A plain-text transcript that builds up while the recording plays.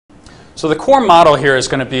So the core model here is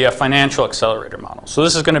going to be a financial accelerator model. So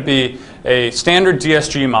this is going to be a standard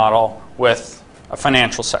DSG model with a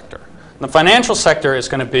financial sector. And the financial sector is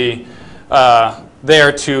going to be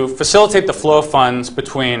there to facilitate the flow of funds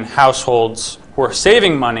between households who are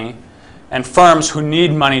saving money and firms who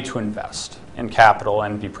need money to invest in capital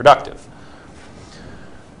and be productive.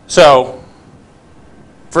 So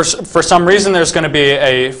for some reason, there's going to be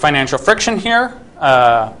a financial friction here.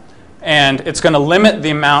 And it's going to limit the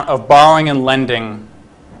amount of borrowing and lending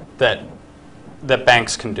that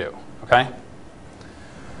banks can do. Okay?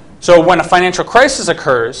 So when a financial crisis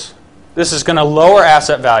occurs, this is going to lower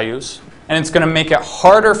asset values, and it's going to make it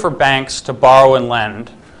harder for banks to borrow and lend.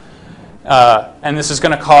 And this is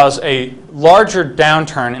going to cause a larger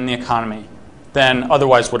downturn in the economy than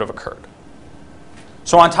otherwise would have occurred.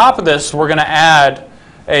 So on top of this, we're going to add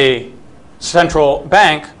a central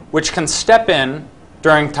bank which can step in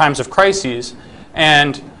during times of crises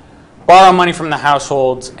and borrow money from the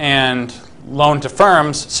households and loan to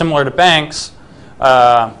firms similar to banks,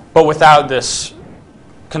 but without this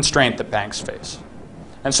constraint that banks face.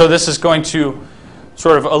 And so this is going to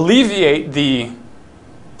sort of alleviate the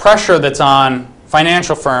pressure that's on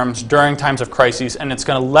financial firms during times of crises, and it's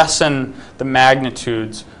going to lessen the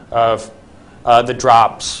magnitudes of the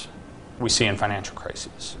drops we see in financial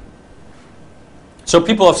crises. So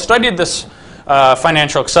people have studied this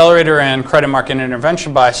financial accelerator and credit market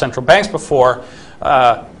intervention by central banks before,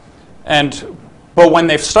 but when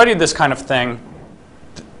they've studied this kind of thing,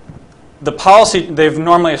 they've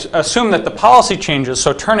normally assumed that the policy changes,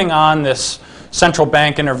 so turning on this central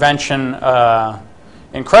bank intervention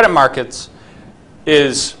in credit markets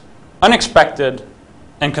is unexpected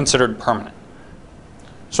and considered permanent.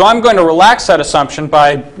 So I'm going to relax that assumption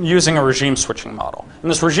by using a regime switching model. And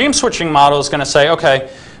this regime switching model is going to say, okay,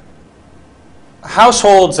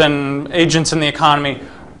 households and agents in the economy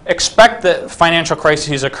expect that financial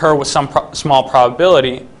crises occur with some small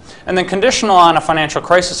probability, and then conditional on a financial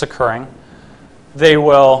crisis occurring, they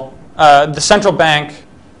will, the central bank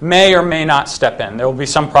may or may not step in. There will be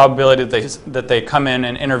some probability that they come in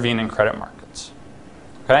and intervene in credit markets.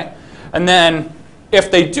 Okay? And then if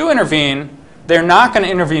they do intervene, they're not going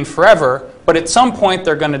to intervene forever, but at some point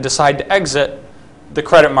they're going to decide to exit the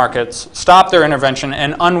credit markets, stop their intervention,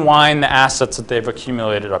 and unwind the assets that they've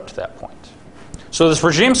accumulated up to that point. So this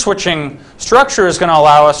regime switching structure is going to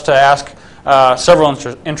allow us to ask several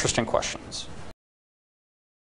interesting questions.